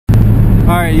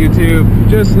Alright YouTube,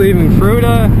 just leaving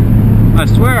Fruta. I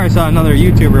swear I saw another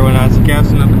YouTuber when I was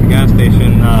gassing up at the gas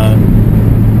station. I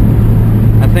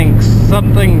think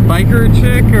something biker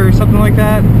chick or something like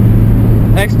that.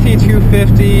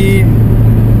 XT250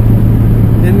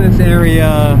 in this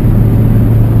area.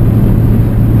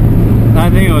 I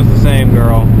think it was the same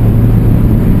girl.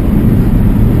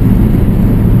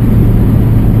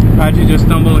 I actually just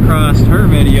stumbled across her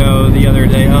video the other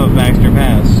day of Baxter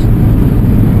Pass.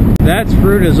 That's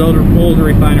Fruta's old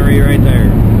refinery right there.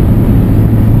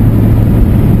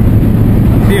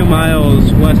 A few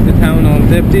miles west of town on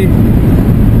 50,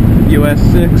 US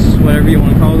 6, whatever you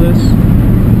want to call this.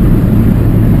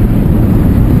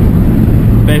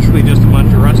 Basically just a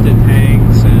bunch of rusted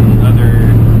tanks and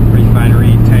other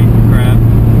refinery tank crap.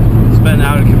 It's been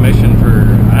out of commission for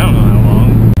I don't know how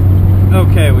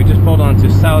long. Okay, we just pulled onto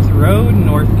South Road,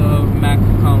 north of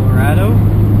Atchee Colorado.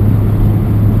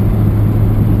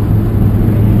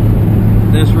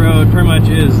 This road pretty much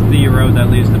is the road that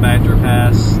leads to Baxter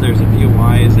Pass. There's a few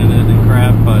Y's in it and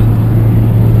crap, but...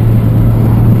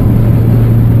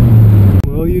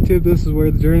 Well, YouTube, this is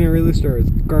where the journey really starts.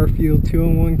 Garfield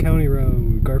 201 County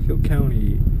Road, Garfield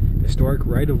County. Historic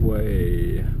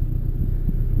right-of-way.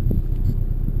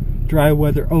 Dry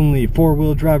weather only,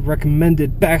 4-wheel drive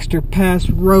recommended, Baxter Pass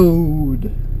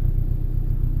Road.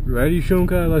 Ready,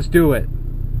 Shunka? Let's do it.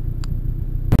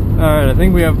 Alright, I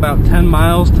think we have about 10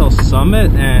 miles till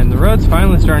Summit, and the road's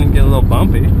finally starting to get a little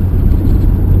bumpy.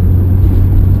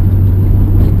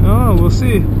 Oh, we'll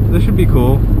see. This should be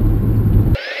cool.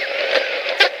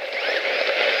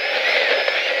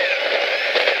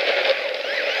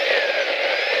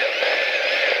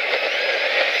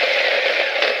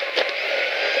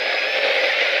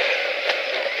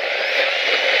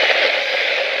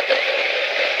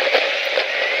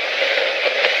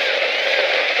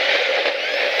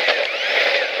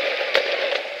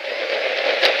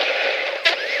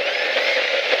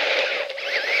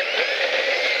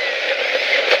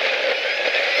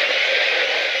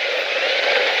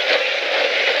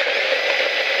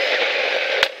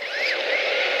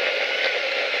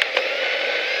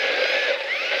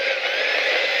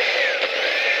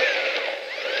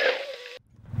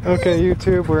 Okay,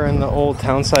 YouTube, we're in the old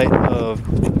town site of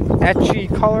Atchee,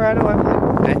 Colorado, I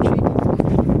believe.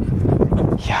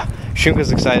 Atchee? Yeah,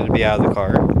 Shunka's excited to be out of the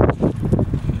car.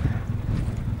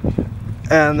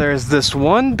 And there's this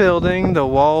one building, the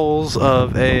walls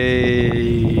of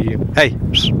a... Hey,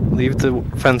 just leave the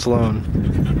fence alone.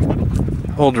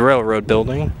 Old railroad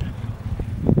building.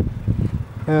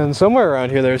 And somewhere around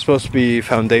here there's supposed to be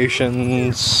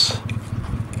foundations.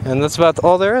 And that's about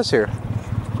all there is here.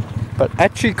 But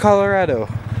Atchee, Colorado.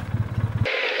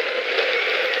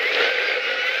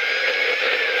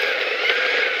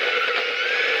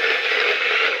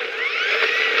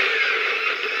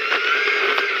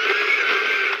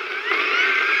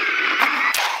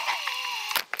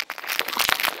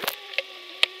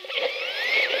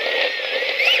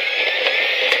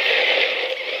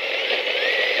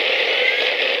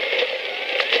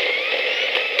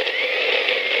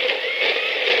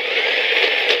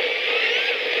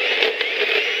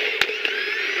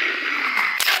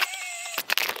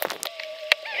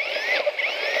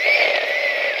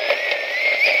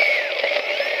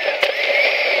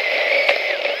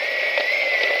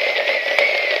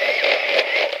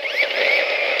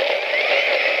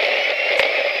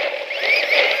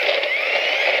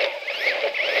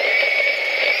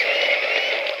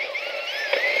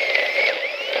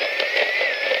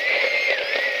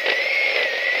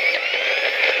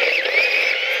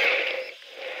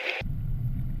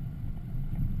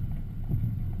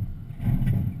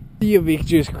 Civic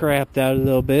just crapped out a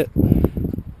little bit.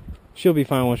 She'll be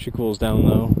fine once she cools down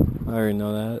though. I already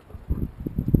know that.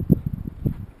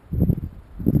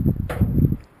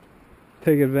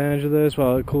 Take advantage of this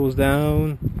while it cools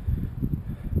down.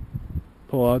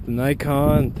 Pull out the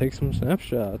Nikon, take some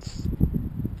snapshots.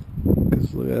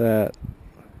 Cause look at that.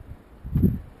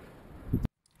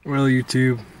 Well,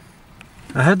 YouTube,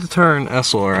 I had to turn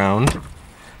Essel around.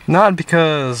 Not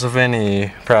because of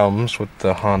any problems with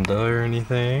the Honda or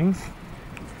anything,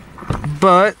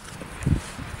 but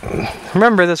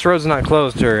remember, this road's not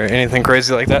closed or anything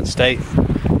crazy like that. State.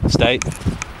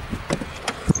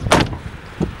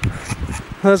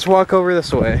 Let's walk over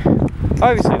this way.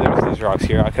 Obviously there's these rocks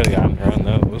here, I could have gotten around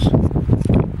those.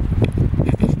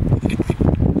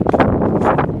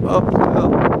 Oh, well.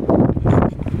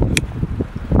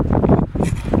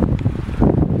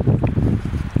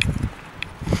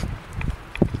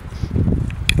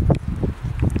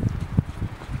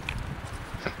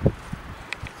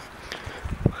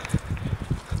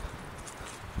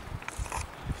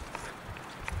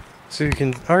 So you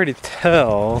can already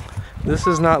tell this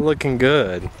is not looking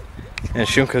good. And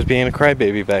Shunka's being a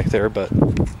crybaby back there, but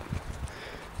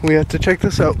we have to check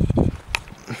this out.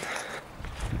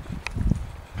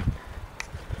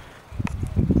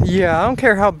 Yeah, I don't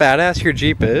care how badass your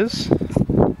Jeep is.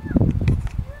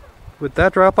 With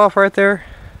that drop off right there,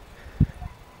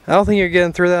 I don't think you're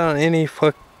getting through that on any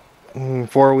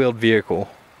four-wheeled vehicle.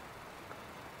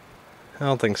 I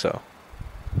don't think so.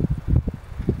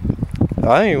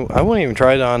 I wouldn't even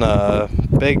try it on a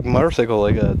big motorcycle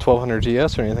like a 1200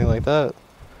 GS or anything like that.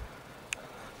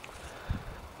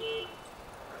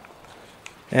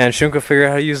 And Shunka figured out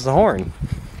how to use the horn.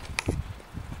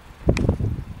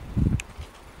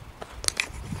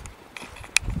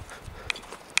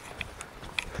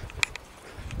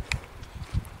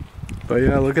 But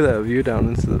yeah, look at that view down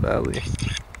into the valley.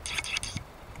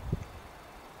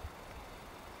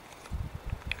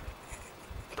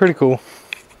 Pretty cool.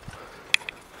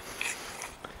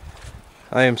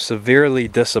 I am severely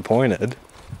disappointed.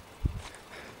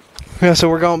 Yeah, so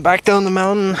we're going back down the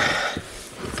mountain.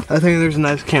 I think there's a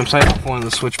nice campsite off one of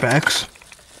the switchbacks.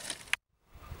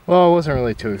 Well, I wasn't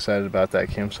really too excited about that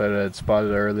campsite I had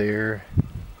spotted earlier.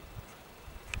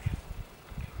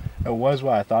 It was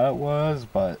what I thought it was,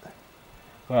 but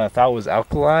what I thought was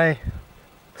alkali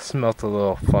smelt a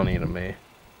little funny to me.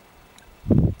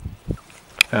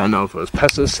 I don't know if it was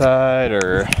pesticide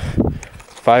or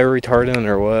fire retardant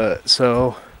or what,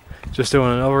 so just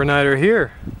doing an overnighter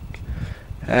here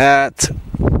at,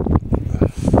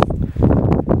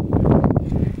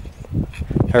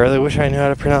 I really wish I knew how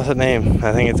to pronounce that name.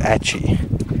 I think it's Atchee.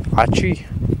 Atchee?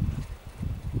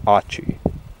 Atchee.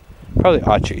 Probably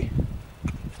Atchee.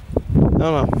 I don't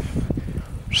know.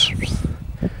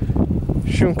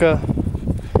 Shunka.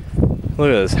 Look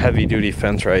at this heavy duty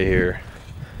fence right here.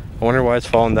 I wonder why it's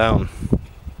falling down.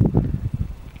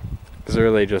 It's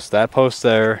really just that post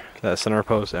there, that center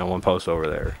post, and one post over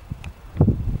there.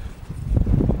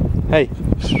 Hey,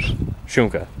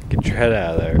 Shunka, get your head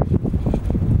out of there.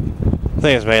 I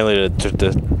think it's mainly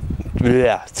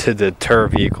to deter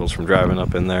vehicles from driving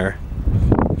up in there.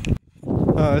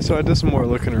 So I did some more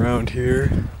looking around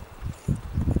here.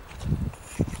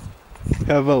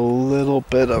 Have a little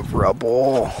bit of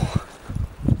rubble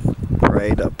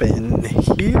right up in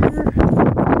here.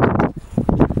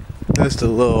 Just a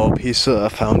little piece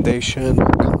of foundation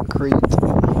concrete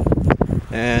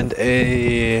and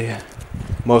a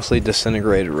mostly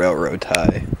disintegrated railroad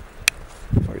tie.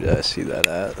 Where did I see that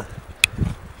at?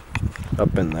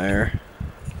 Up in there.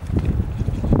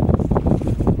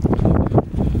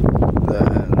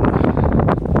 Then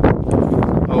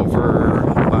over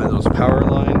by those power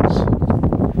lines,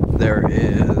 there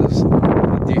is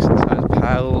a decent sized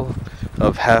pile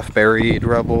of half buried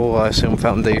rubble, I assume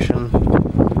foundation.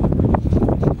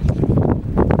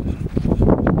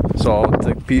 It's all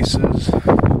thick pieces.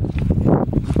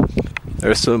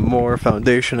 There's some more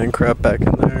foundation and crap back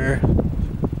in there.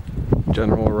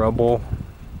 General rubble.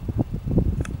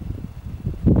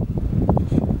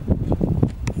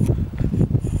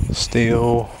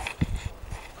 Steel.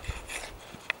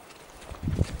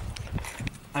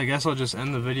 I guess I'll just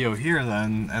end the video here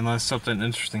then, unless something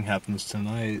interesting happens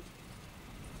tonight.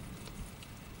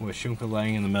 With Shunka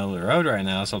laying in the middle of the road right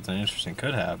now, something interesting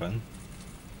could happen.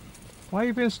 Why are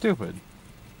you being stupid?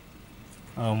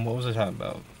 What was I talking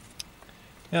about?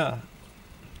 Yeah.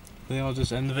 I think I'll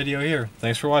just end the video here.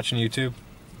 Thanks for watching, YouTube.